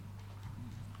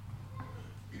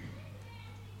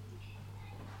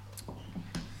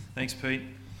Thanks, Pete.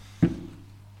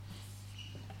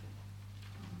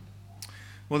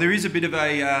 Well, there is a bit of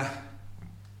a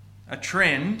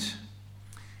trend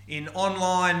in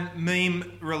online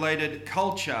meme-related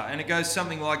culture, and it goes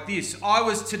something like this. I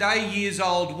was today years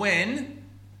old when,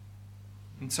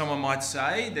 and someone might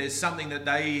say there's something that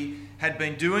they had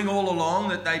been doing all along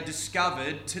that they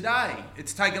discovered today.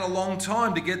 It's taken a long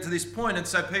time to get to this point, and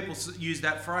so people use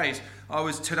that phrase. I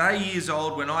was today years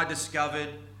old when I discovered,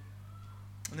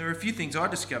 and there are a few things I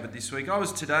discovered this week. I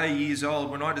was today years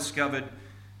old when I discovered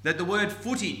that the word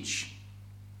footage,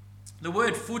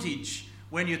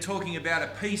 when you're talking about a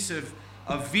piece of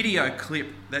video clip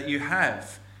that you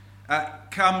have,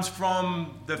 comes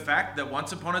from the fact that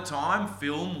once upon a time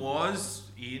film was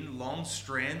in long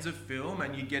strands of film,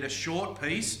 and you'd get a short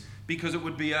piece because it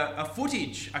would be a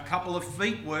footage, a couple of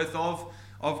feet worth of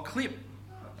clip.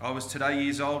 I was today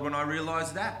years old when I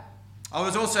realised that. I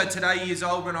was also today years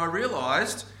old when I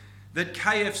realised that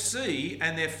KFC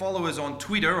and their followers on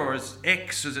Twitter, or as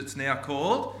X as it's now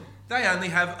called, they only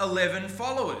have 11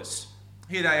 followers.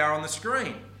 Here they are on the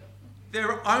screen.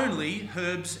 They're only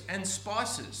herbs and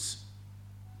spices.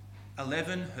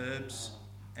 11 herbs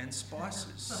and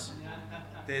spices.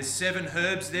 There's 7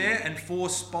 herbs there and 4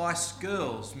 Spice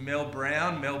Girls. Mel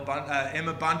Brown,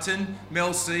 Emma Bunton,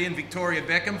 Mel C and Victoria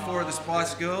Beckham, 4 of the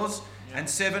Spice Girls, and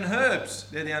 7 herbs.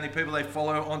 They're the only people they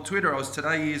follow on Twitter. I was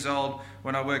today years old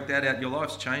when I worked that out. Your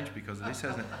life's changed because of this,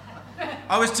 hasn't it?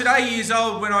 I was today years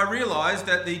old when I realised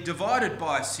that the divided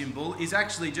by symbol is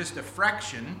actually just a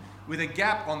fraction with a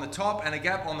gap on the top and a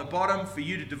gap on the bottom for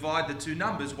you to divide the two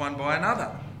numbers one by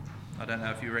another. I don't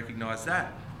know if you recognise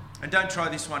that. And don't try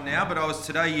this one now, but I was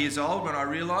today years old when I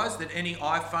realised that any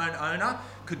iPhone owner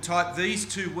could type these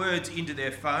 2 words into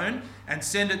their phone and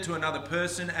send it to another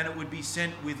person, and it would be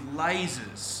sent with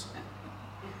lasers.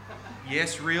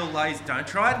 Yes, real lasers. Don't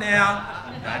try it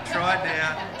now. Don't try it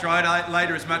now. Try it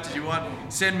later as much as you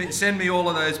want. Send me all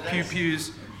of those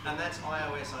pew-pews. And that's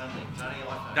iOS only, only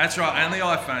iPhones. That's right,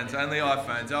 only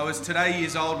iPhones. I was today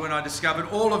years old when I discovered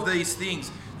all of these things.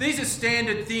 These are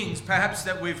standard things, perhaps,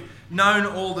 that we've known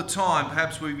all the time.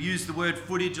 Perhaps we've used the word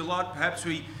footage a lot. Perhaps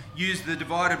we use the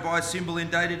divided by symbol in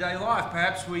day-to-day life.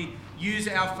 Perhaps we use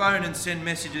our phone and send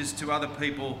messages to other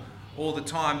people all the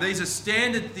time. These are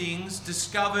standard things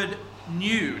discovered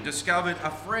new, discovered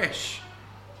afresh.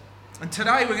 And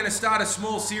today we're going to start a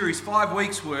small series, 5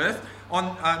 weeks worth,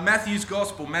 on Matthew's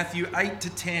Gospel, Matthew 8 to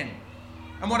 10.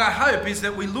 And what I hope is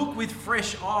that we look with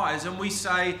fresh eyes and we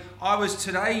say, I was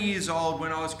today years old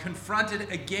when I was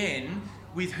confronted again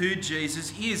with who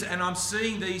Jesus is, and I'm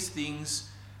seeing these things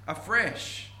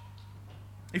afresh.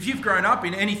 If you've grown up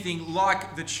in anything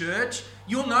like the church,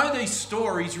 you'll know these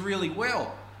stories really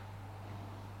well.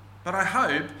 But I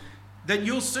hope that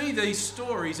you'll see these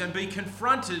stories and be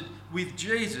confronted with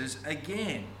Jesus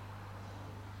again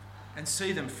and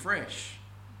see them fresh.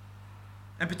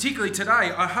 And particularly today,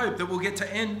 I hope that we'll get to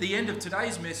the end of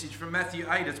today's message from Matthew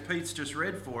 8, as Pete's just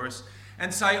read for us,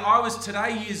 and say, I was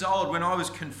today years old when I was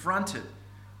confronted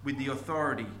with the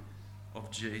authority of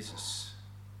Jesus.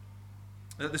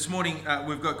 This morning,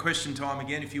 we've got question time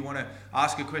again. If you want to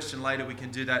ask a question later, we can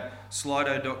do that.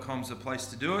 Slido.com is the place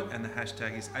to do it, and the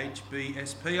hashtag is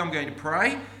HBSP. I'm going to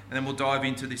pray, and then we'll dive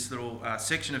into this little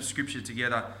section of Scripture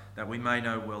together that we may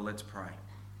know well. Let's pray.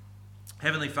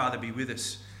 Heavenly Father, be with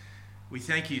us. We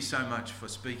thank you so much for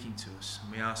speaking to us,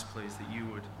 and we ask, please, that you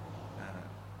would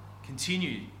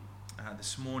continue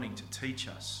this morning to teach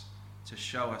us, to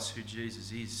show us who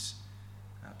Jesus is,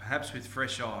 perhaps with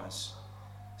fresh eyes,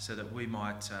 so that we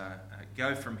might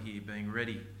go from here being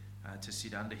ready to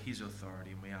sit under his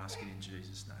authority, and we ask it in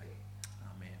Jesus' name.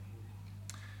 Amen.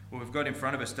 Well, we've got in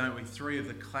front of us, don't we, 3 of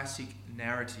the classic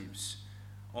narratives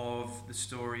of the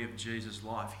story of Jesus'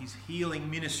 life. His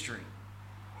healing ministry.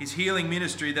 His healing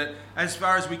ministry that, as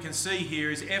far as we can see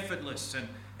here, is effortless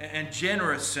and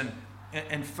generous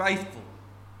and faithful.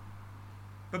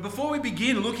 But before we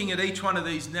begin looking at each one of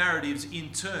these narratives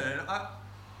in turn,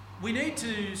 we need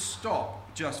to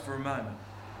stop just for a moment.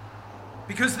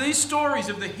 Because these stories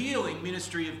of the healing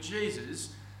ministry of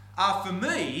Jesus are, for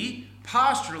me,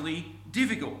 pastorally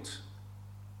difficult.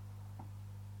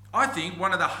 I think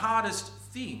one of the hardest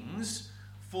things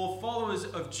for followers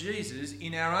of Jesus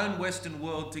in our own Western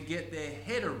world to get their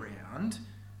head around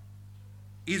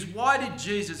is, why did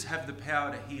Jesus have the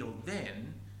power to heal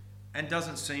then and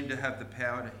doesn't seem to have the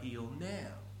power to heal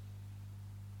now?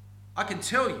 I can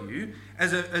tell you,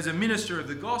 as a minister of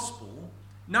the gospel,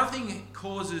 nothing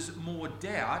causes more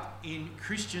doubt in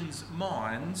Christians'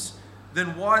 minds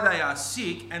than why they are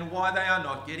sick and why they are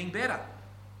not getting better.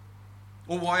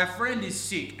 Or why a friend is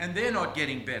sick and they're not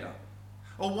getting better.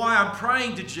 or why I'm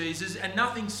praying to Jesus and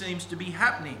nothing seems to be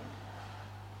happening.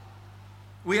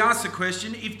 We ask the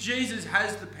question, if Jesus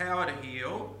has the power to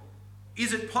heal,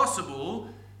 is it possible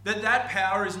that that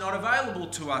power is not available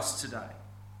to us today?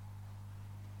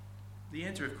 The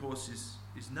answer, of course,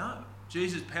 is no.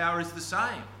 Jesus' power is the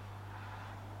same.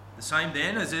 The same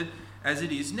then as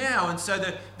it is now. And so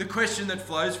the question that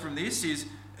flows from this is,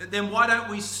 then why don't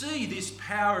we see this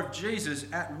power of Jesus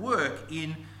at work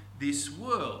in this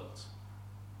world?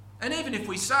 And even if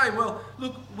we say, well,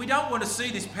 look, we don't want to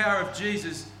see this power of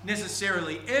Jesus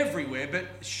necessarily everywhere, but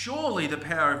surely the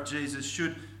power of Jesus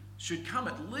should come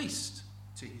at least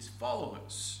to his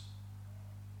followers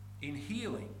in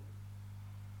healing,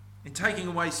 in taking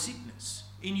away sickness,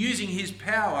 in using his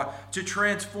power to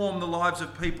transform the lives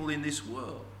of people in this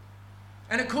world.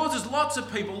 And it causes lots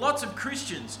of people, lots of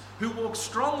Christians who walk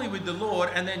strongly with the Lord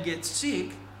and then get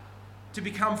sick to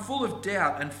become full of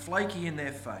doubt and flaky in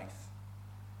their faith.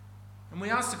 And we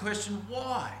ask the question,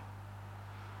 why?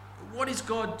 What is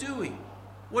God doing?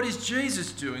 What is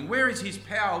Jesus doing? Where is his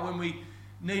power when we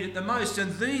need it the most?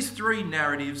 And these three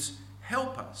narratives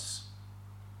help us.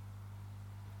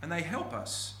 And they help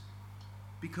us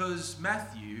because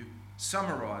Matthew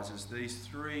summarizes these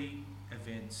three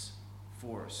events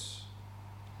for us.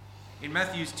 In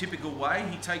Matthew's typical way,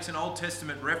 he takes an Old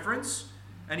Testament reference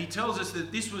and he tells us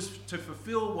that this was to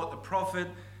fulfill what the prophet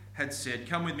had said.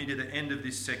 Come with me to the end of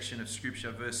this section of Scripture,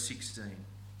 verse 16.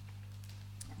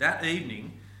 That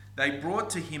evening, they brought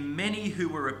to him many who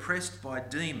were oppressed by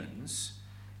demons,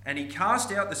 and he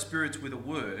cast out the spirits with a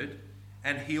word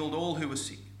and healed all who were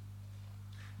sick.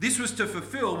 This was to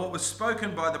fulfill what was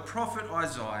spoken by the prophet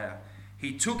Isaiah.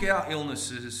 He took our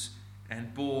illnesses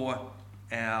and bore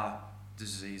our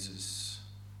diseases.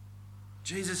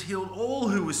 Jesus healed all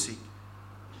who were sick.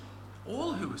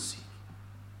 All who were sick.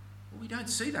 Well, we don't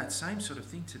see that same sort of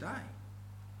thing today.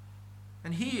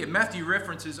 And here Matthew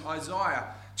references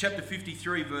Isaiah chapter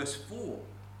 53 verse 4.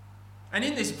 And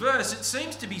in this verse it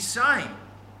seems to be saying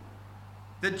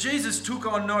that Jesus took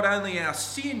on not only our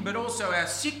sin but also our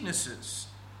sicknesses,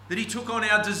 that he took on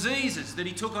our diseases, that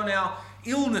he took on our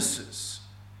illnesses.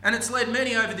 And it's led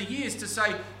many over the years to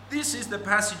say this is the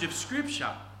passage of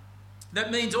Scripture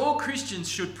that means all Christians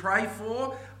should pray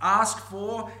for, ask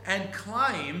for, and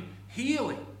claim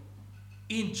healing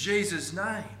in Jesus'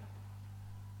 name.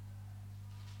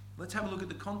 Let's have a look at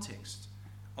the context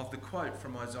of the quote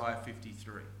from Isaiah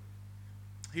 53.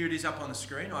 Here it is up on the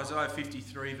screen, Isaiah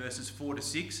 53 verses 4 to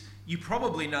 6. You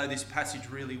probably know this passage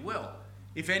really well.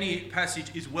 If any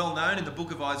passage is well known in the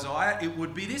book of Isaiah, it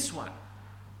would be this one.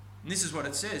 And this is what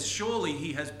it says, surely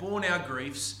he has borne our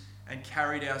griefs and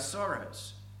carried our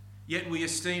sorrows. Yet we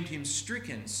esteemed him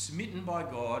stricken, smitten by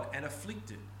God, and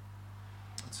afflicted.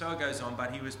 And so it goes on,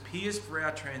 but he was pierced for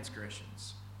our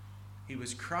transgressions. He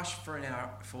was crushed for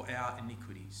our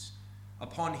iniquities.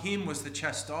 Upon him was the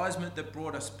chastisement that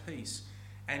brought us peace,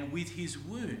 and with his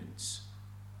wounds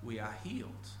we are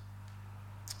healed.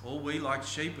 All we like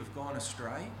sheep have gone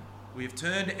astray. We have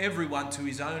turned everyone to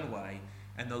his own way,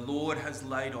 and the Lord has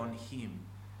laid on him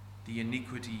the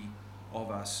iniquity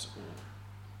of us all.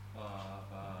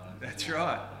 That's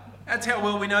right. That's how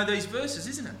well we know these verses,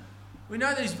 isn't it? We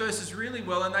know these verses really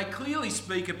well, and they clearly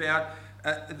speak about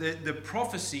the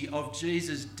prophecy of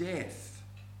Jesus' death.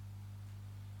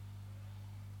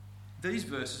 These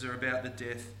verses are about the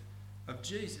death of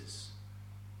Jesus.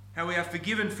 How we are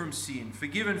forgiven from sin,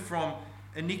 forgiven from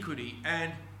iniquity,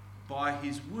 and by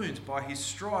his wounds, by his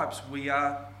stripes, we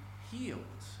are healed.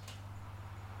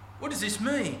 What does this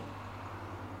mean?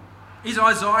 Is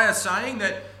Isaiah saying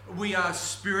that we are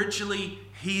spiritually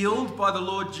healed by the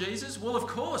Lord Jesus? Well, of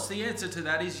course, the answer to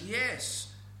that is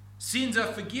yes. Sins are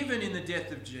forgiven in the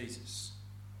death of Jesus.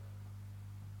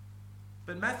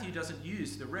 But Matthew doesn't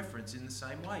use the reference in the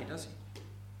same way, does he?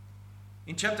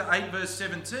 In chapter 8, verse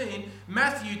 17,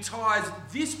 Matthew ties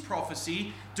this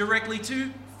prophecy directly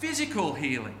to physical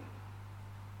healing.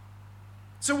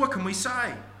 So what can we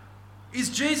say? Is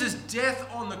Jesus' death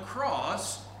on the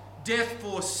cross death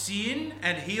for sin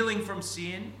and healing from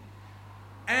sin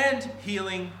and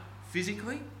healing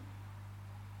physically?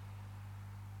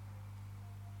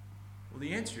 Well,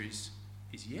 the answer is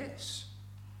yes.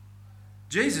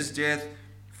 Jesus' death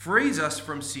frees us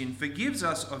from sin, forgives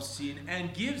us of sin,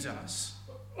 and gives us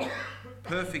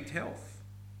perfect health.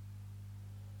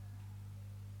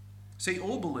 See,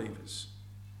 all believers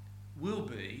will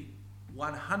be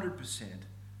 100%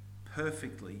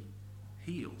 perfectly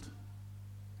healed.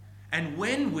 And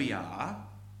when we are,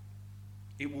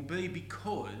 it will be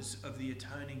because of the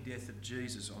atoning death of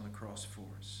Jesus on the cross for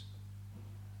us.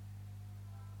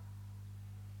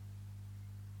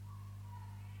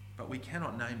 but we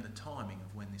cannot name the timing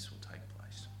of when this will take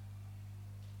place,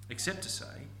 except to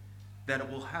say that it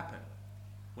will happen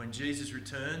when Jesus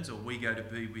returns or we go to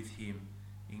be with him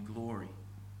in glory.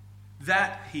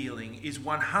 That healing is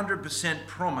 100%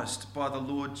 promised by the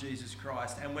Lord Jesus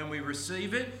Christ, and when we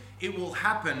receive it, it will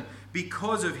happen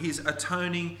because of his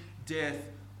atoning death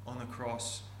on the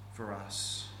cross for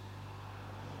us.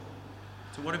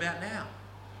 So what about now?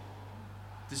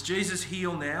 Does Jesus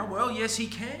heal now? Well, yes, he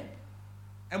can.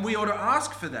 And we ought to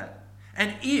ask for that.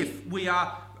 And if we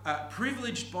are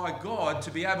privileged by God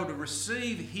to be able to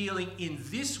receive healing in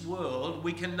this world,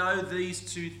 we can know these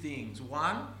two things.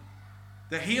 One,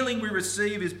 the healing we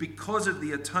receive is because of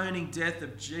the atoning death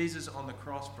of Jesus on the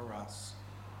cross for us.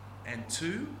 And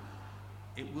two,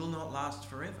 it will not last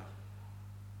forever.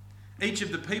 Each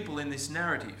of the people in this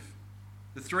narrative,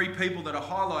 the three people that are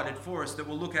highlighted for us that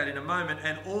we'll look at in a moment,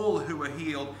 and all who were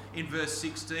healed in verse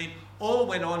 16, all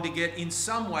went on to get in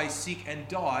some way sick and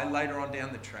die later on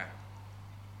down the track.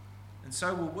 And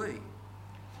so will we.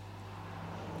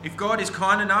 If God is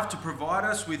kind enough to provide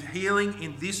us with healing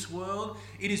in this world,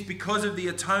 it is because of the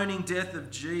atoning death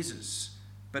of Jesus,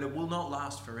 but it will not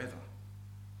last forever.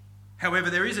 However,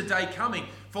 there is a day coming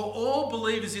for all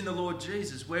believers in the Lord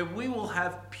Jesus where we will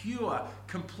have pure,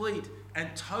 complete,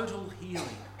 and total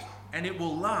healing, and it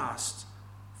will last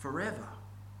forever.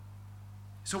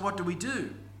 So what do we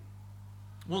do?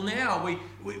 Well, now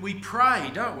we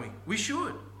pray, don't we? We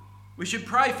should. We should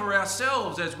pray for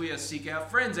ourselves as we are sick, our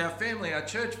friends, our family, our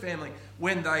church family,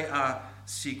 when they are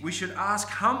sick. We should ask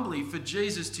humbly for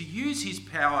Jesus to use his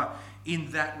power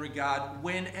in that regard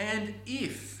when and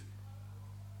if,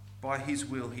 by his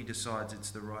will, he decides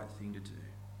it's the right thing to do.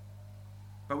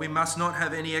 But we must not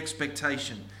have any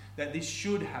expectation that this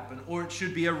should happen or it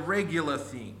should be a regular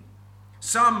thing.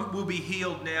 Some will be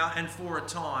healed now and for a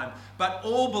time, but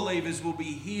all believers will be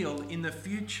healed in the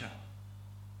future.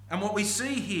 And what we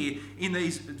see here in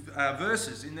these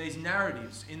verses, in these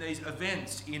narratives, in these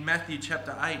events in Matthew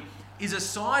chapter 8, is a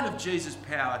sign of Jesus'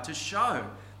 power to show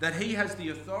that he has the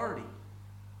authority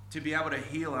to be able to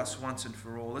heal us once and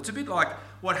for all. It's a bit like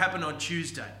what happened on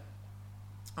Tuesday.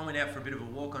 I went out for a bit of a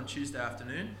walk on Tuesday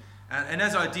afternoon, and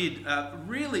as I did,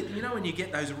 really, you know when you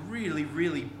get those really,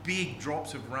 really big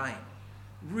drops of rain,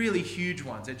 really huge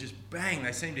ones, they just bang,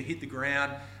 they seem to hit the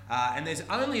ground, and there's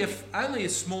only a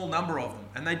small number of them,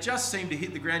 and they just seem to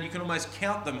hit the ground. You can almost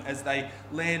count them as they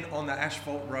land on the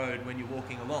asphalt road when you're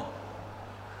walking along.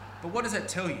 But what does that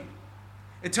tell you?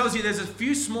 It tells you there's a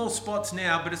few small spots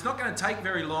now, but it's not going to take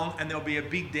very long and there'll be a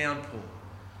big downpour.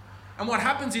 And what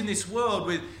happens in this world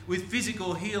with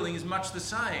physical healing is much the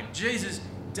same. Jesus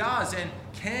does and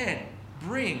can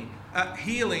bring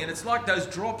healing, and it's like those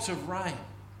drops of rain.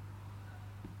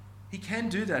 He can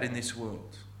do that in this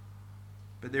world.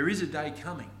 But there is a day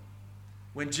coming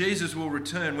when Jesus will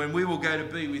return, when we will go to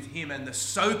be with him, and the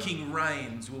soaking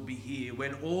rains will be here,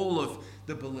 when all of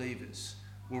the believers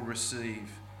will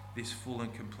receive this full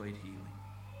and complete healing.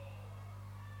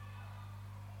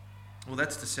 Well,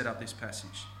 that's to set up this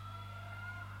passage.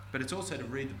 But it's also to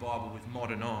read the Bible with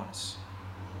modern eyes.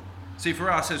 See,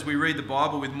 for us, as we read the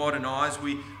Bible with modern eyes,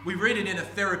 we read it in a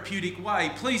therapeutic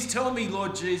way. Please tell me,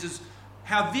 Lord Jesus,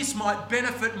 how this might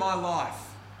benefit my life.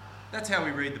 That's how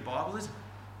we read the Bible, isn't it?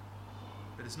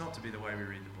 But it's not to be the way we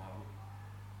read the Bible.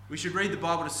 We should read the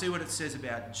Bible to see what it says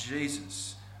about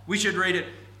Jesus. We should read it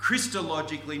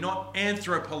Christologically, not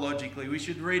anthropologically. We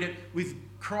should read it with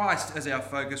Christ as our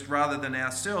focus rather than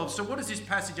ourselves. So what does this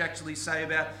passage actually say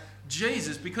about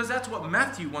Jesus? Because that's what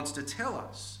Matthew wants to tell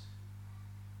us.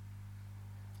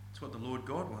 It's what the Lord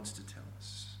God wants to tell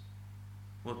us.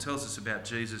 Well, it tells us about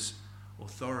Jesus'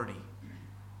 authority.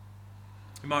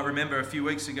 You might remember a few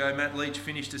weeks ago, Matt Leach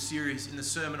finished a series in the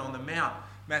Sermon on the Mount,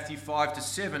 Matthew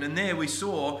 5-7, and there we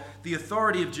saw the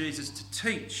authority of Jesus to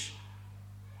teach.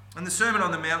 And the Sermon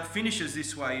on the Mount finishes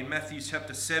this way in Matthew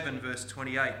chapter 7, verse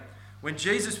 28. When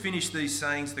Jesus finished these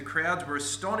sayings, the crowds were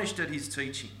astonished at his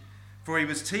teaching, for he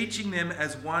was teaching them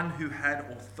as one who had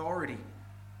authority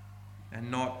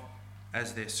and not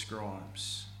as their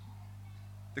scribes.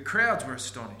 The crowds were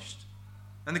astonished.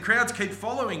 And the crowds keep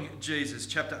following Jesus,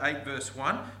 chapter 8, verse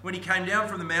 1. When he came down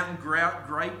from the mountain,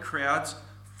 great crowds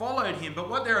followed him. But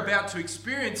what they're about to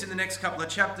experience in the next couple of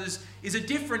chapters is a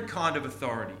different kind of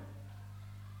authority.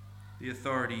 The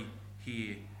authority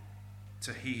here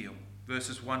to heal.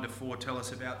 Verses 1-4 tell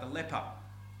us about the leper,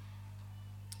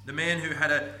 the man who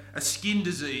had a skin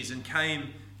disease and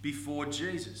came before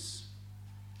Jesus.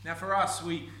 Now for us,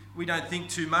 we don't think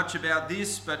too much about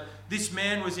this, but this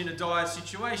man was in a dire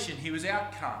situation. He was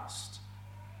outcast.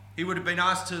 He would have been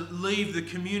asked to leave the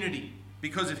community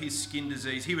because of his skin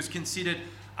disease. He was considered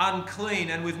unclean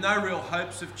and with no real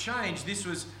hopes of change. This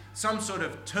was some sort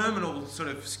of terminal sort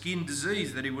of skin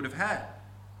disease that he would have had.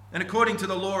 And according to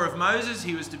the law of Moses,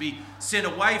 he was to be sent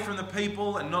away from the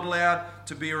people and not allowed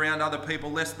to be around other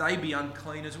people lest they be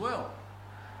unclean as well.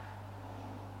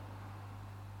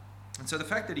 And so the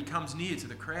fact that he comes near to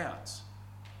the crowds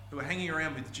who are hanging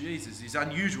around with Jesus is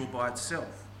unusual by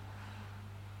itself.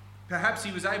 Perhaps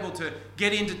he was able to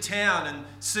get into town and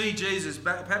see Jesus.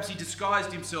 Perhaps he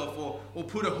disguised himself or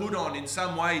put a hood on in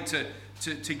some way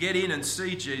to get in and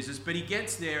see Jesus. But he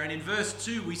gets there, and in verse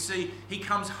 2 we see he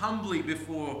comes humbly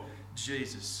before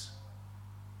Jesus.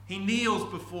 He kneels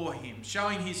before him,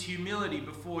 showing his humility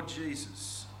before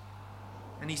Jesus.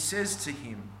 And he says to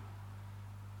him,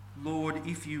 "Lord,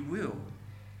 if you will,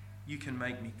 you can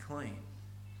make me clean."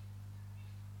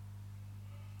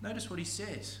 Notice what he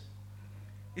says.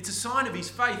 It's a sign of his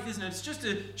faith, isn't it? It's just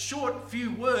a short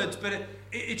few words, but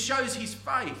it shows his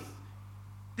faith.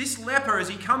 This leper, as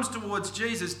he comes towards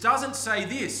Jesus, doesn't say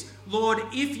this, "Lord,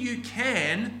 if you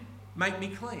can, make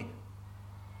me clean."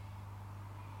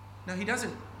 No, he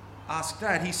doesn't ask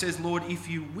that. He says, "Lord, if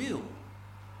you will,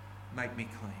 make me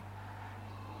clean."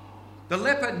 The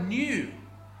leper knew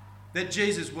that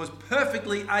Jesus was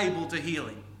perfectly able to heal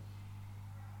him.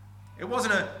 It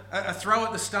wasn't a throw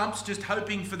at the stumps, just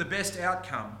hoping for the best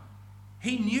outcome.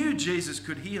 He knew Jesus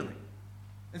could heal him.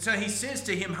 And so he says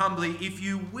to him humbly, "If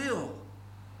you will,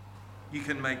 you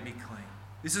can make me clean."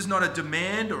 This is not a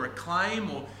demand or a claim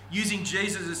or using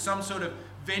Jesus as some sort of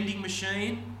vending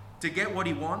machine to get what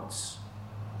he wants.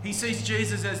 He sees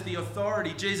Jesus as the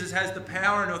authority. Jesus has the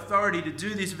power and authority to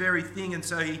do this very thing, and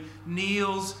so he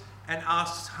kneels and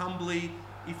asks humbly,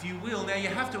 "If you will." Now you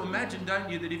have to imagine, don't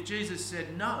you, that if Jesus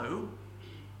said no,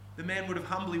 the man would have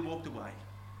humbly walked away.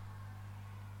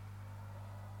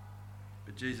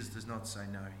 But Jesus does not say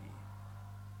no here.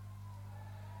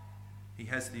 He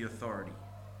has the authority.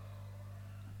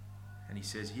 And he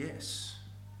says yes.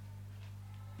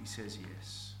 He says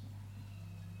yes.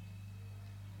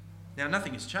 Now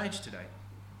nothing has changed today.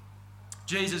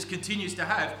 Jesus continues to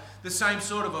have the same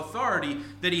sort of authority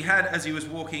that he had as he was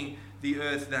walking the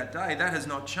earth that day. That has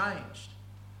not changed.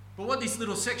 But what this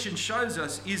little section shows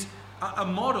us is a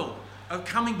model of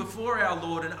coming before our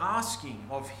Lord and asking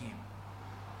of him.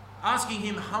 Asking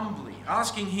him humbly,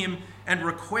 asking him and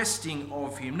requesting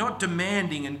of him, not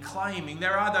demanding and claiming.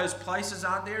 There are those places,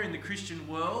 aren't there, in the Christian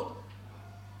world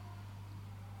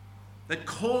that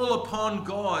call upon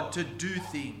God to do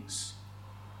things.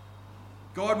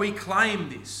 God, we claim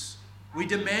this. We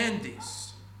demand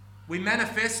this. We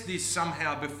manifest this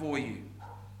somehow before you.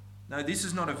 No, this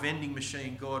is not a vending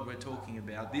machine, God, we're talking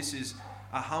about. This is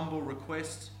a humble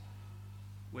request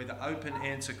where the open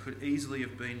answer could easily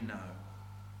have been no.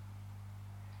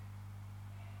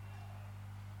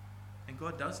 And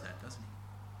God does that, doesn't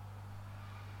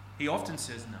he? He often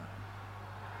says no.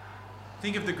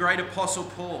 Think of the great apostle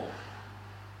Paul,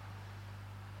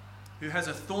 who has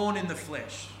a thorn in the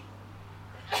flesh.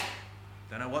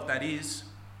 Don't know what that is,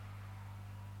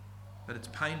 but it's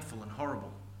painful and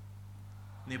horrible.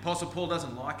 And the apostle Paul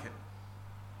doesn't like it.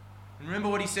 And remember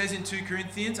what he says in 2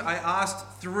 Corinthians? "I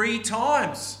asked 3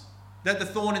 times that the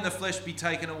thorn in the flesh be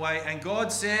taken away, and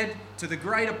God said to the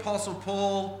great apostle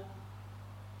Paul,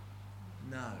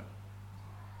 no."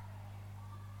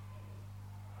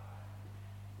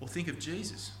 Or think of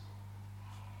Jesus.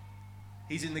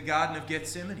 He's in the Garden of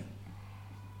Gethsemane.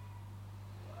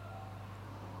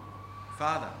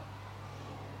 "Father,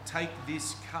 take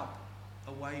this cup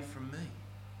away from me."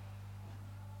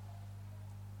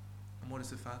 And what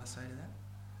does the Father say to that?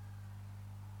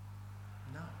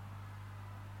 No.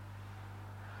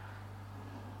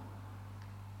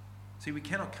 See, we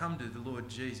cannot come to the Lord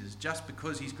Jesus just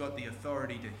because he's got the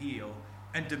authority to heal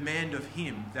and demand of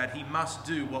him that he must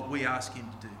do what we ask him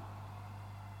to do.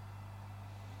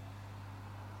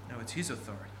 No, it's his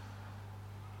authority.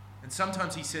 And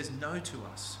sometimes he says no to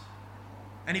us.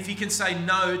 And if he can say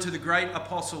no to the great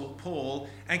apostle Paul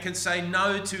and can say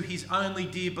no to his only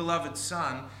dear beloved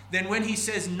son, then when he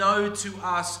says no to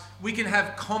us, we can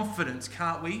have confidence,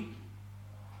 can't we?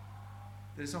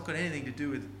 That it's not got anything to do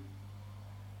with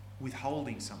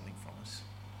withholding something from us,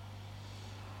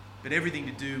 but everything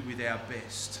to do with our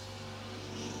best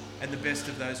and the best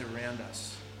of those around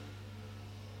us.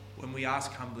 When we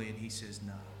ask humbly and he says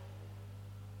no.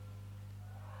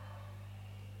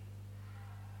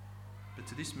 But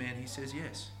to this man, he says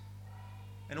yes.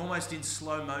 And almost in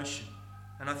slow motion.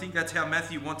 And I think that's how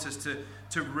Matthew wants us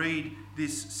to read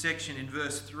this section in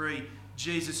verse 3.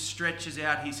 Jesus stretches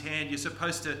out his hand. You're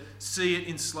supposed to see it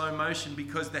in slow motion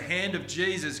because the hand of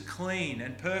Jesus, clean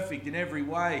and perfect in every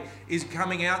way, is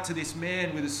coming out to this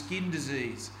man with a skin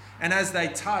disease. And as they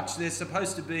touch, there's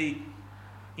supposed to be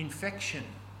infection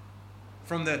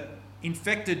from the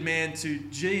infected man to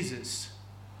Jesus.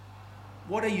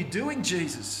 What are you doing,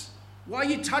 Jesus? Why are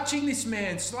you touching this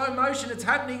man? Slow motion, it's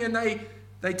happening, and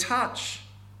they touch.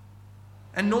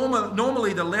 And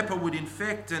normally the leper would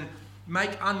infect and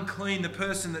make unclean the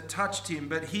person that touched him,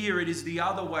 but here it is the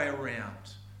other way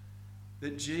around.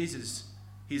 That Jesus,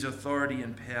 his authority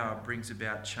and power, brings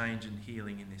about change and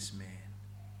healing in this man.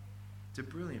 It's a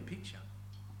brilliant picture.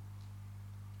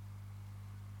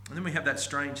 And then we have that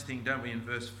strange thing, don't we, in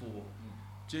verse 4.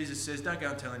 Jesus says, don't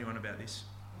go and tell anyone about this.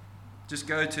 Just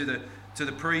go to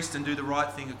the priest and do the right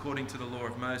thing according to the law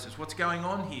of Moses. What's going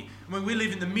on here? I mean, we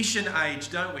live in the mission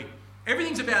age, don't we?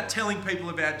 Everything's about telling people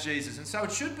about Jesus, and so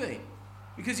it should be,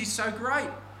 because he's so great.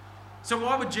 So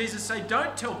why would Jesus say,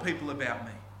 don't tell people about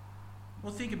me?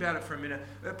 Well, think about it for a minute.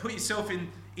 Put yourself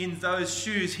in those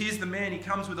shoes. Here's the man. He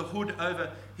comes with a hood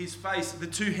over his face. The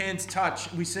two hands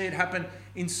touch. We see it happen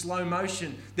in slow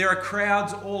motion. There are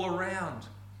crowds all around.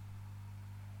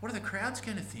 What are the crowds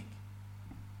going to think?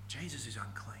 Jesus is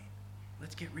unclean.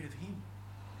 Let's get rid of him.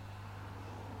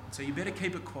 So you better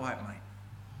keep it quiet, mate.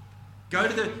 Go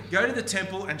to the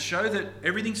temple and show that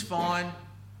everything's fine,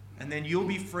 and then you'll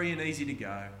be free and easy to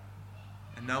go.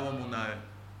 And no one will know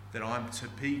that I'm to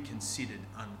be considered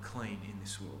unclean in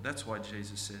this world. That's why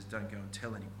Jesus says, don't go and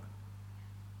tell anyone.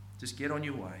 Just get on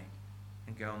your way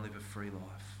and go and live a free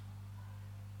life.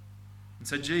 And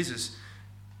so Jesus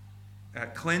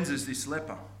cleanses this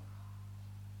leper,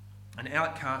 an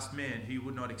outcast man who you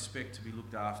would not expect to be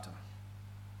looked after.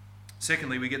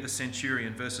 Secondly, we get the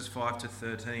centurion, verses 5 to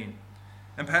 13.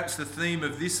 And perhaps the theme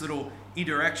of this little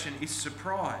interaction is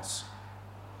surprise.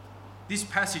 This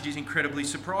passage is incredibly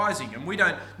surprising, and we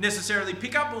don't necessarily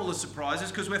pick up all the surprises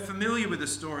because we're familiar with a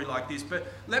story like this, but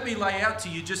let me lay out to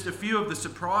you just a few of the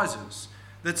surprises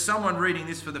that someone reading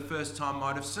this for the first time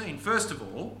might have seen. First of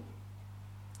all,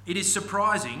 it is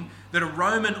surprising that a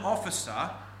Roman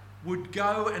officer would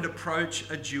go and approach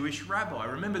a Jewish rabbi.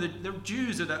 Remember, the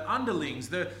Jews are the underlings,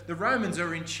 the Romans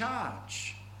are in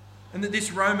charge. And that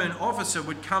this Roman officer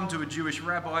would come to a Jewish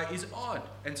rabbi is odd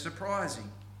and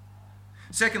surprising.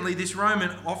 Secondly, this Roman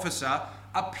officer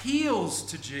appeals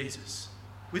to Jesus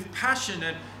with passion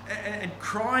and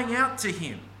crying out to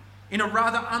him in a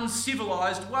rather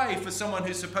uncivilized way for someone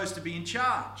who's supposed to be in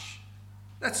charge.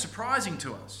 That's surprising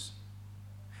to us.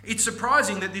 It's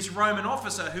surprising that this Roman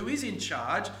officer who is in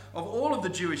charge of all of the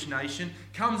Jewish nation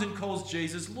comes and calls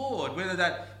Jesus Lord, whether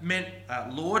that meant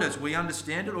Lord as we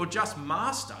understand it or just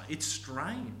Master. It's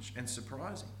strange and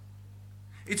surprising.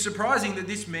 It's surprising that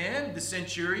this man, the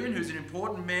centurion, who's an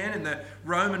important man in the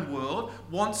Roman world,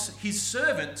 wants his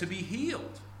servant to be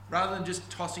healed rather than just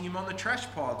tossing him on the trash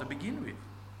pile to begin with.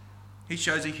 He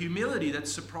shows a humility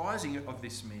that's surprising of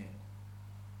this man.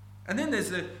 And then there's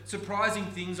the surprising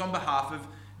things on behalf of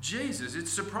Jesus.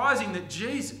 It's surprising that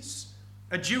Jesus,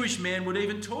 a Jewish man, would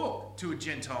even talk to a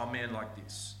Gentile man like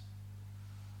this.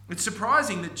 It's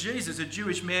surprising that Jesus, a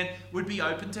Jewish man, would be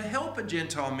open to help a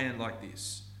Gentile man like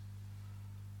this.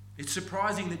 It's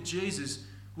surprising that Jesus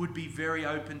would be very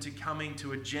open to coming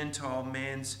to a Gentile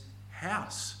man's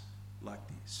house like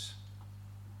this.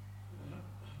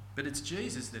 But it's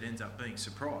Jesus that ends up being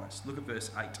surprised. Look at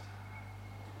verse 8.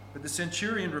 But the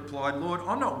centurion replied, Lord,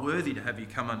 I'm not worthy to have you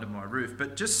come under my roof,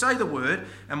 but just say the word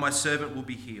and my servant will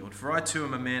be healed. For I too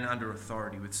am a man under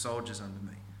authority with soldiers under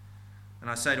me. And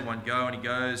I say to one, go, and he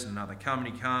goes, and another, come,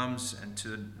 and he comes, and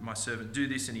to my servant, do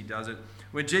this, and he does it.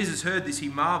 When Jesus heard this, he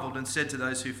marveled and said to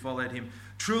those who followed him,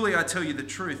 truly I tell you the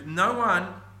truth, with no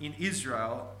one in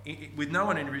Israel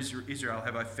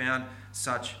have I found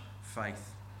such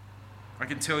faith. I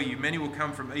can tell you, many will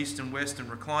come from east and west and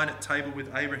recline at table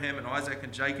with Abraham and Isaac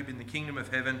and Jacob in the kingdom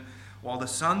of heaven, while the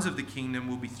sons of the kingdom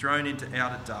will be thrown into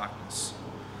outer darkness.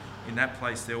 In that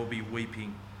place there will be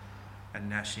weeping and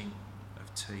gnashing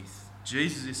of teeth.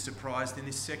 Jesus is surprised in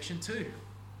this section too.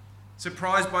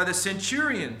 Surprised by the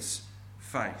centurion's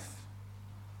faith.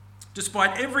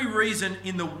 Despite every reason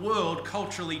in the world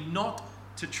culturally not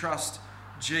to trust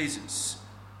Jesus,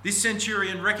 this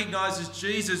centurion recognizes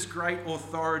Jesus' great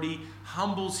authority,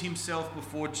 humbles himself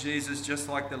before Jesus just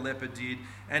like the leper did,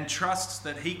 and trusts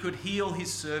that he could heal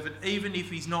his servant even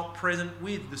if he's not present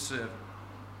with the servant.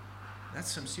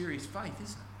 That's some serious faith,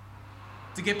 isn't it?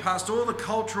 To get past all the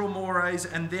cultural mores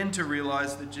and then to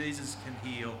realize that Jesus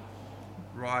can heal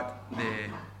right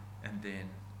there and then.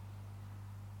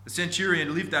 The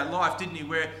centurion lived that life, didn't he,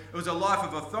 where it was a life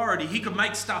of authority. He could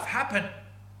make stuff happen.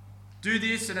 do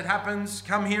this and it happens,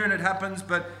 come here and it happens.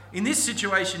 But in this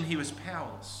situation, he was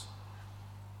powerless.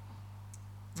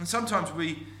 And sometimes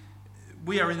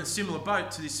we are in a similar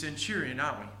boat to this centurion,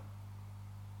 aren't we?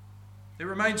 It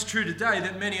remains true today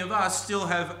that many of us still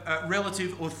have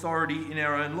relative authority in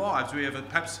our own lives. We have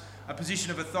perhaps a position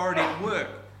of authority at work,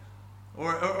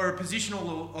 or a position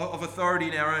of authority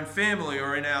in our own family,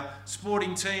 or in our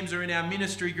sporting teams, or in our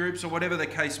ministry groups, or whatever the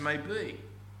case may be.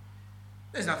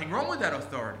 There's nothing wrong with that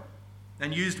authority.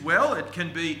 And used well, it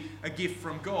can be a gift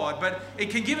from God, but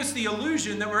it can give us the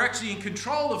illusion that we're actually in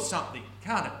control of something,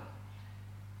 can't it?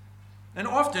 And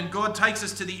often God takes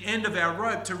us to the end of our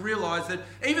rope to realise that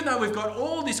even though we've got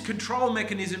all this control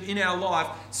mechanism in our life,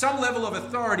 some level of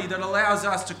authority that allows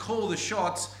us to call the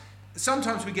shots,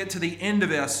 sometimes we get to the end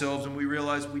of ourselves and we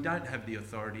realise we don't have the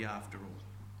authority after all.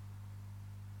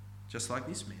 Just like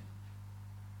this man.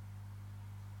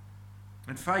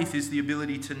 And faith is the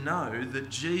ability to know that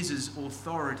Jesus'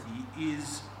 authority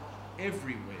is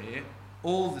everywhere,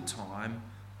 all the time,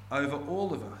 over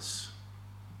all of us.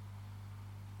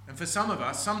 And for some of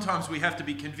us, sometimes we have to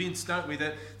be convinced, don't we,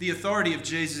 that the authority of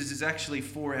Jesus is actually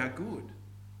for our good.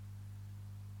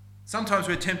 Sometimes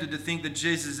we're tempted to think that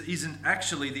Jesus isn't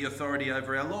actually the authority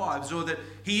over our lives, or that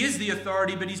he is the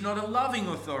authority but he's not a loving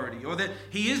authority, or that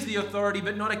he is the authority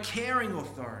but not a caring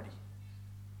authority.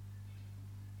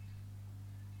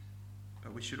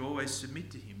 But we should always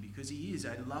submit to him because he is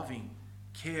a loving,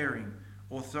 caring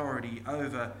authority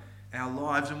over our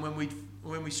lives. And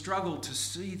when we struggle to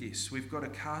see this, we've got to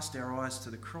cast our eyes to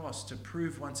the cross to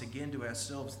prove once again to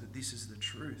ourselves that this is the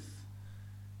truth.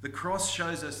 The cross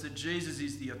shows us that Jesus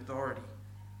is the authority,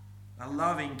 a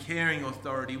loving, caring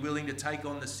authority, willing to take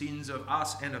on the sins of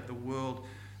us and of the world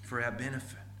for our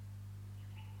benefit.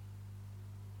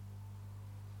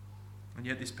 And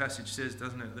yet this passage says,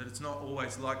 doesn't it, that it's not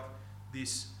always like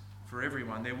this for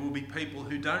everyone. There will be people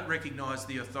who don't recognise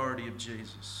the authority of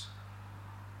Jesus.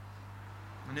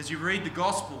 And as you read the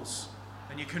Gospels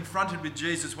and you're confronted with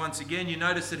Jesus once again, you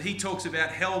notice that he talks about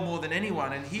hell more than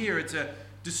anyone. And here it's a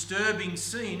disturbing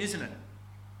scene, isn't it?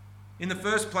 In the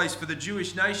first place for the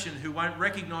Jewish nation who won't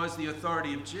recognise the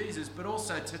authority of Jesus, but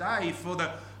also today for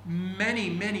the many,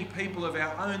 many people of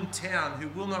our own town who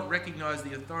will not recognise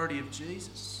the authority of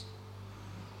Jesus.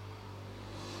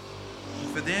 And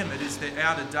for them it is the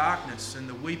outer darkness and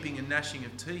the weeping and gnashing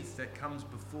of teeth that comes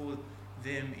before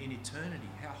them in eternity.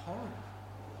 How horrible.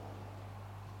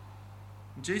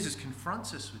 And Jesus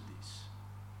confronts us with this.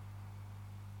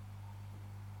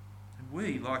 And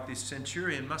we, like this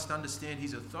centurion, must understand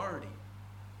his authority.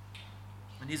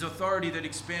 And his authority that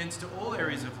expands to all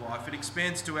areas of life. It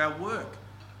expands to our work,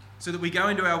 so that we go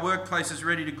into our workplaces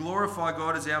ready to glorify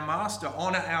God as our master,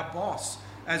 honour our boss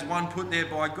as one put there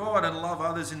by God, and love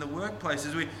others in the workplace.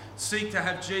 As we seek to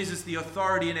have Jesus the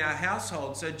authority in our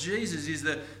household. So Jesus is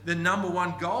the number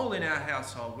one goal in our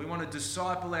household. We want to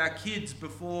disciple our kids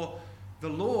before the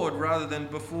Lord rather than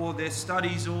before their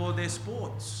studies or their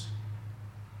sports.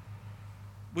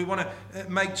 We want to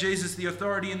make Jesus the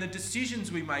authority in the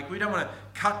decisions we make. We don't want to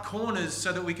cut corners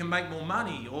so that we can make more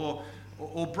money or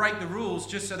break the rules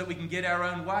just so that we can get our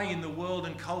own way in the world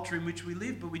and culture in which we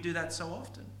live, but we do that so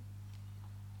often.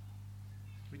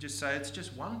 We just say, it's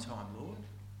just one time, Lord.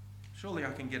 Surely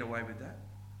I can get away with that.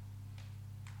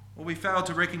 Or we fail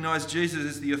to recognise Jesus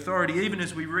as the authority even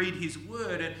as we read his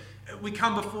word, and we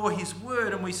come before his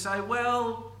word and we say,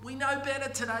 well, we know better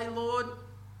today, Lord.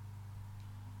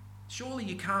 Surely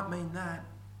you can't mean that.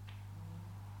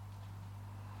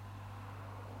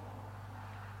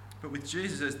 But with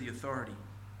Jesus as the authority,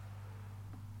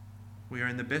 we are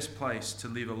in the best place to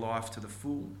live a life to the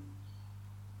full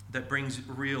that brings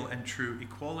real and true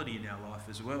equality in our life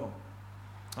as well.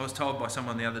 I was told by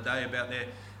someone the other day about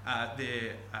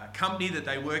their company that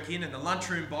they work in and the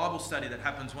lunchroom Bible study that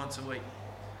happens once a week.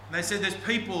 And they said there's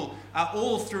people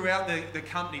all throughout the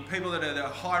company, people that are the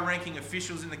high-ranking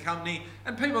officials in the company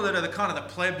and people that are the kind of the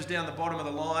plebs down the bottom of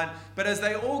the line. But as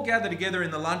they all gather together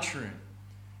in the lunchroom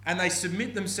and they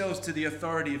submit themselves to the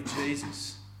authority of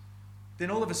Jesus,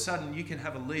 then all of a sudden you can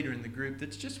have a leader in the group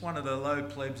that's just one of the low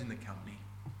plebs in the company.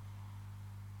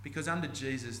 Because under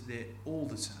Jesus, they're all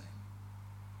the same.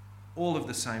 All of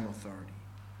the same authority.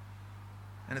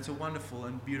 And it's a wonderful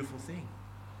and beautiful thing.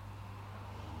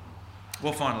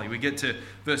 Well, finally, we get to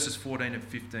verses 14 and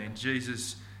 15.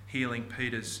 Jesus healing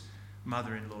Peter's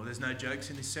mother-in-law. There's no jokes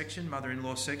in this section,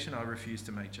 mother-in-law section. I refuse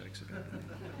to make jokes about that.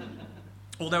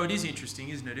 Although it is interesting,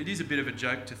 isn't it? It is a bit of a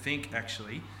joke to think,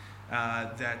 actually,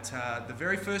 that the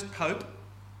very first pope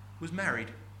was married.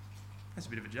 That's a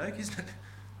bit of a joke, isn't it?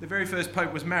 The very first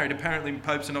pope was married. Apparently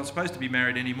popes are not supposed to be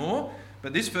married anymore,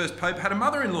 but this first pope had a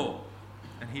mother-in-law.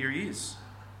 And here he is.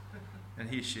 And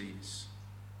here she is.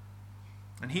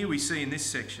 And here we see in this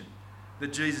section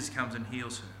that Jesus comes and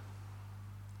heals her.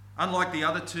 Unlike the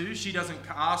other two, she doesn't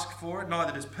ask for it,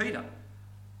 neither does Peter.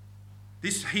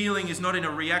 This healing is not in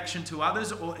a reaction to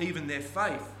others or even their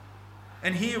faith.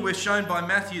 And here we're shown by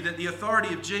Matthew that the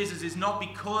authority of Jesus is not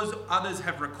because others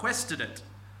have requested it,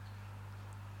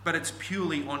 but it's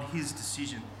purely on his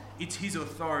decision. It's his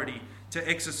authority to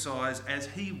exercise as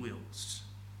he wills,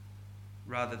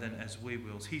 rather than as we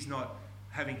wills. He's not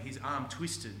having his arm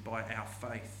twisted by our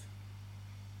faith,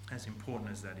 as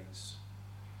important as that is.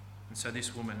 And so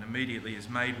this woman immediately is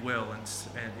made well and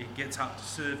it gets up to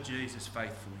serve Jesus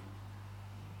faithfully.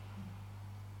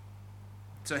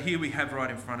 So here we have right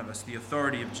in front of us the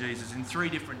authority of Jesus in three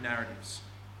different narratives.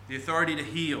 The authority to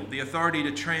heal, the authority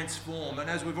to transform. And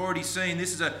as we've already seen,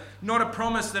 this is not a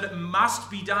promise that it must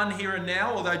be done here and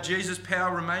now, although Jesus'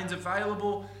 power remains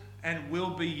available and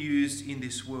will be used in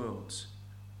this world.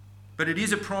 But it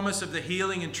is a promise of the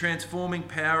healing and transforming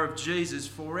power of Jesus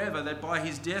forever, that by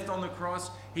his death on the cross,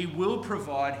 he will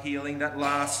provide healing that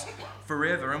lasts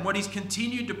forever. And what he's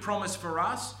continued to promise for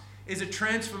us is a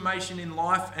transformation in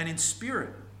life and in spirit.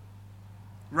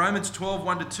 Romans 12,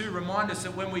 1-2 remind us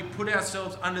that when we put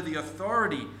ourselves under the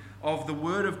authority of the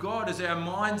Word of God, as our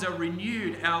minds are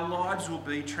renewed, our lives will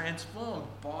be transformed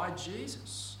by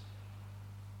Jesus.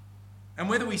 And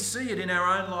whether we see it in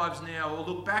our own lives now or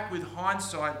look back with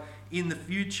hindsight in the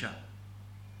future,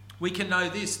 we can know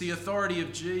this: the authority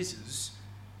of Jesus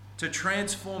to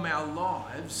transform our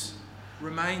lives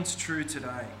remains true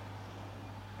today.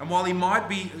 And while he might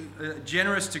be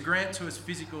generous to grant to us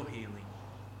physical healing,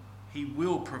 he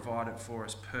will provide it for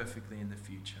us perfectly in the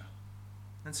future.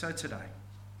 And so today,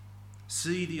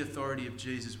 see the authority of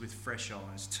Jesus with fresh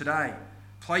eyes. Today,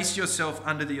 place yourself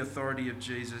under the authority of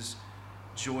Jesus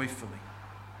joyfully,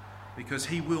 because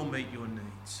he will meet your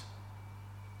needs.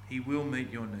 He will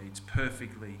meet your needs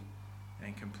perfectly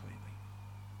and completely.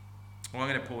 Well, I'm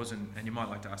going to pause and you might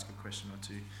like to ask a question or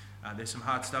two. There's some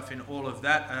hard stuff in all of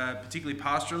that, particularly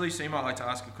pastorally, so you might like to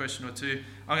ask a question or two.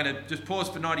 I'm going to just pause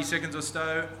for 90 seconds or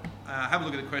so, have a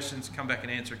look at the questions, come back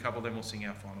and answer a couple, then we'll sing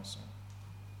our final song.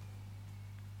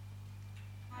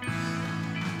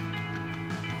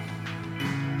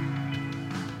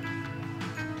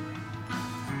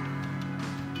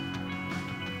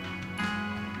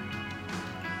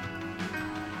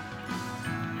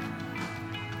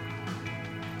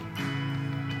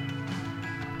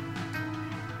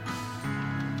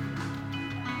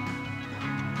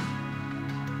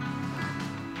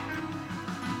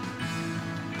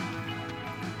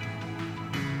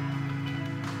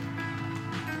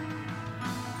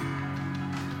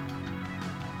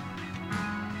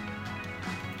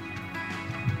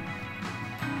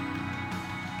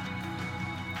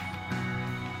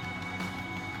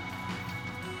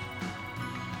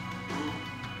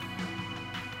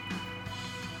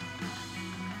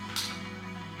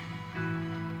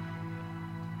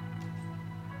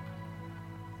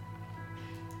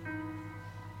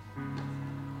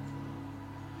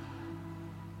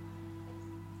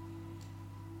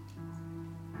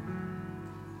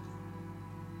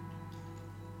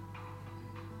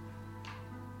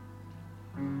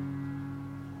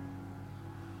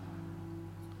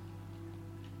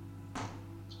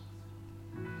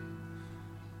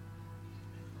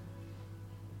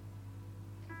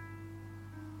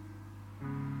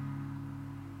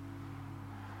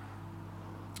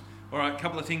 All right, a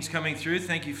couple of things coming through.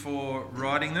 Thank you for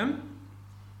writing them.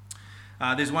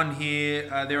 There's one here.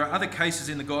 There are other cases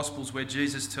in the Gospels where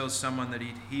Jesus tells someone that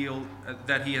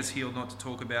he has healed, not to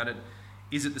talk about it.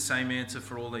 Is it the same answer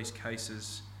for all these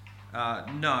cases?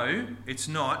 No, it's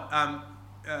not.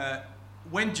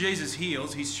 When Jesus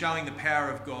heals, he's showing the power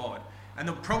of God. And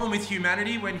the problem with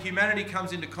humanity, when humanity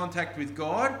comes into contact with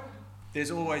God,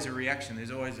 there's always a reaction.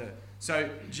 So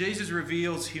Jesus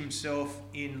reveals himself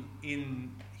in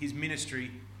his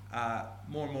ministry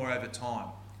more and more over time.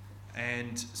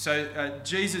 And so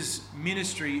Jesus'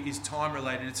 ministry is time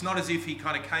related. It's not as if he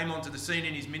kind of came onto the scene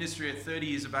in his ministry at 30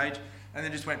 years of age and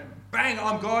then just went, bang,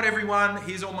 I'm God, everyone,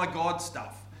 here's all my God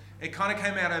stuff. It kind of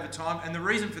came out over time. And the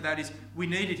reason for that is we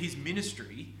needed his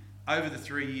ministry over the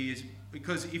 3 years,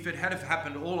 because if it had have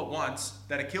happened all at once,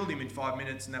 that'd have killed him in 5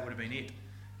 minutes and that would have been it.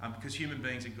 Because human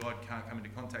beings and God can't come into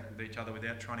contact with each other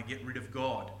without trying to get rid of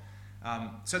God.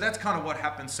 So that's kind of what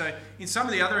happens. So in some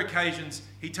of the other occasions,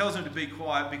 he tells them to be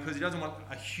quiet because he doesn't want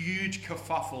a huge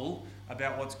kerfuffle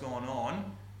about what's gone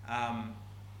on,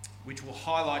 which will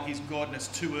highlight his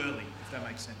godness too early, if that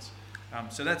makes sense.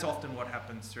 So that's often what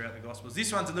happens throughout the Gospels.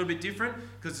 This one's a little bit different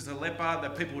because it's a leper.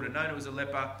 That people would have known it was a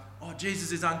leper. Oh,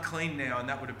 Jesus is unclean now, and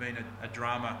that would have been a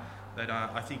drama that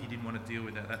I think he didn't want to deal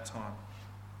with at that time.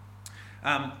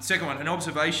 Second one, an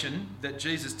observation that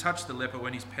Jesus touched the leper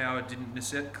when his power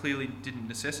clearly didn't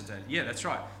necessitate it. Yeah, that's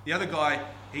right. The other guy,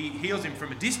 he heals him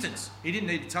from a distance. He didn't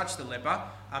need to touch the leper,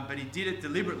 but he did it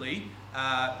deliberately,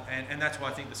 and that's why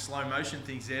I think the slow motion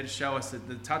thing's there to show us that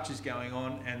the touch is going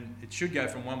on, and it should go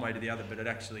from one way to the other, but it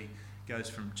actually goes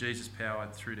from Jesus' power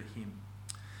through to him.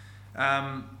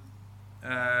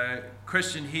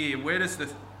 Question here, where does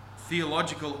the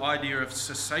theological idea of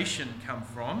cessation come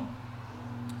from?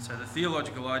 So the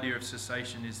theological idea of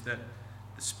cessation is that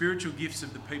the spiritual gifts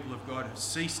of the people of God have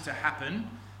ceased to happen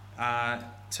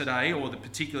today, or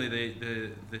particularly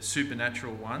the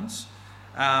supernatural ones.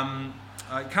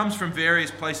 It comes from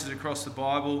various places across the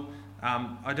Bible.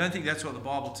 I don't think that's what the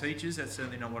Bible teaches. That's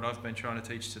certainly not what I've been trying to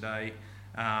teach today.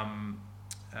 I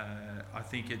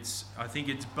think it's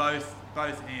both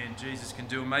and. Jesus can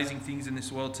do amazing things in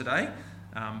this world today,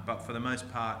 but for the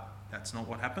most part, that's not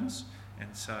what happens.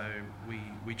 And so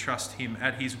we trust him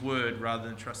at his word rather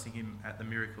than trusting him at the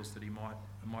miracles that he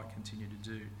might continue to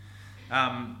do.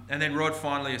 And then Rod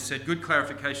finally has said, good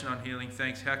clarification on healing,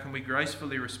 thanks. How can we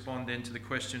gracefully respond then to the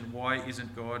question, why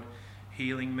isn't God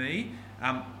healing me?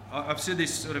 I've said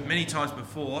this sort of many times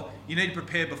before. You need to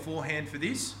prepare beforehand for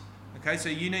this. Okay, so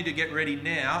you need to get ready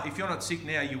now. If you're not sick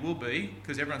now, you will be,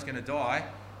 because everyone's going to die.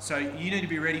 So you need to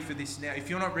be ready for this now. If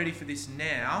you're not ready for this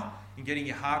now, and getting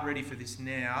your heart ready for this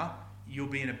now, you'll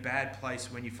be in a bad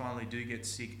place when you finally do get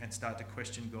sick and start to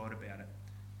question God about it.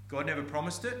 God never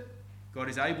promised it. God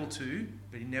is able to,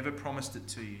 but he never promised it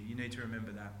to you. You need to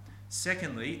remember that.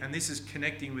 Secondly, and this is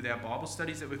connecting with our Bible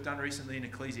studies that we've done recently in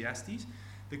Ecclesiastes,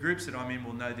 the groups that I'm in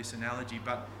will know this analogy,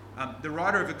 but the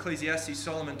writer of Ecclesiastes,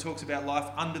 Solomon, talks about life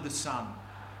under the sun.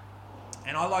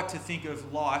 And I like to think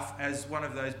of life as one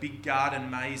of those big garden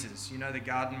mazes. You know, the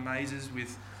garden mazes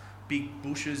with big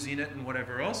bushes in it and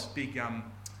whatever else, big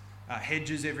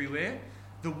hedges everywhere.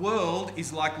 The world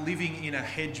is like living in a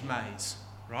hedge maze,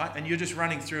 right? And you're just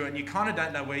running through it and you kind of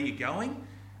don't know where you're going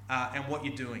and what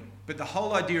you're doing. But the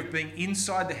whole idea of being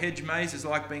inside the hedge maze is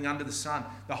like being under the sun.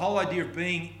 The whole idea of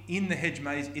being in the hedge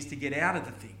maze is to get out of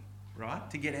the thing, right?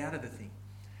 To get out of the thing.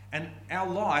 And our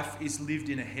life is lived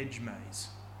in a hedge maze,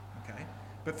 okay?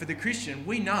 But for the Christian,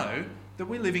 we know that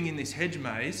we're living in this hedge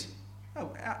maze.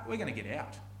 Oh, we're going to get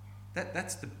out.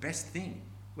 That's the best thing.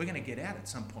 We're going to get out at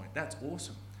some point. That's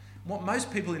awesome. What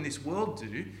most people in this world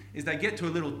do is they get to a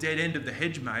little dead end of the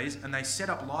hedge maze and they set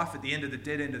up life at the end of the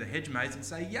dead end of the hedge maze and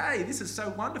say, yay, this is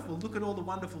so wonderful. Look at all the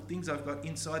wonderful things I've got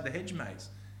inside the hedge maze.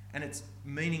 And it's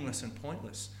meaningless and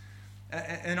pointless.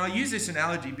 And I use this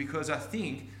analogy because I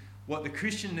think what the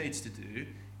Christian needs to do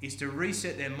is to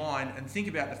reset their mind and think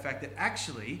about the fact that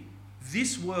actually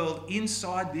this world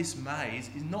inside this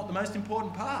maze is not the most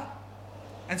important part.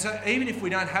 And so even if we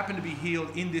don't happen to be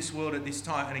healed in this world at this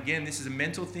time, and again, this is a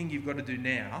mental thing you've got to do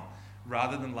now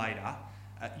rather than later,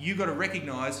 you've got to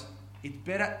recognise it's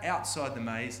better outside the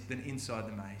maze than inside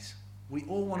the maze. We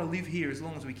all want to live here as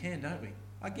long as we can, don't we?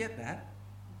 I get that.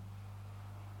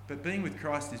 But being with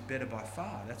Christ is better by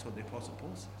far. That's what the Apostle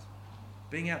Paul says.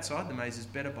 Being outside the maze is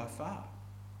better by far.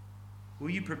 Will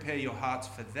you prepare your hearts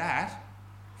for that,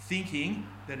 thinking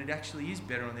that it actually is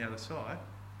better on the other side?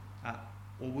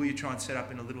 Or will you try and set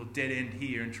up in a little dead end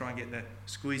here and try and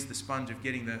squeeze the sponge of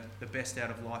getting the best out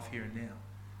of life here and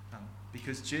now?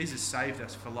 Because Jesus saved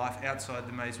us for life outside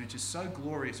the maze, which is so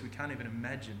glorious we can't even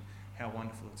imagine how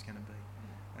wonderful it's going to be.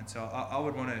 And so I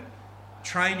would want to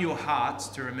train your hearts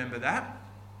to remember that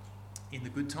in the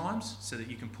good times so that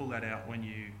you can pull that out when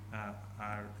you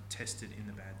are tested in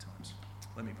the bad times.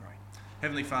 Let me pray.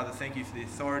 Heavenly Father, thank you for the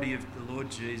authority of the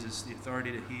Lord Jesus, the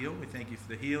authority to heal. We thank you for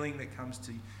the healing that comes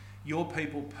to your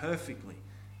people perfectly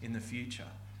in the future.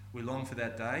 We long for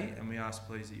that day, and we ask,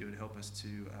 please, that you would help us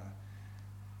to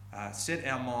set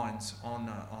our minds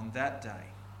on that day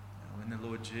when the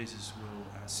Lord Jesus will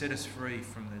set us free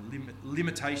from the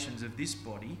limitations of this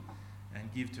body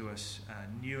and give to us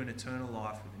new and eternal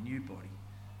life with a new body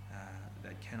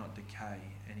that cannot decay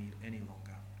any longer.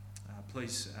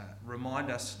 Please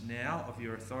remind us now of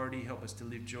your authority. Help us to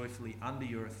live joyfully under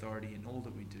your authority in all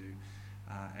that we do.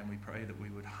 And we pray that we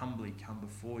would humbly come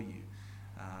before you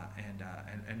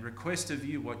and request of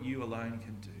you what you alone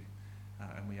can do.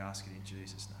 And we ask it in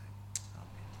Jesus' name.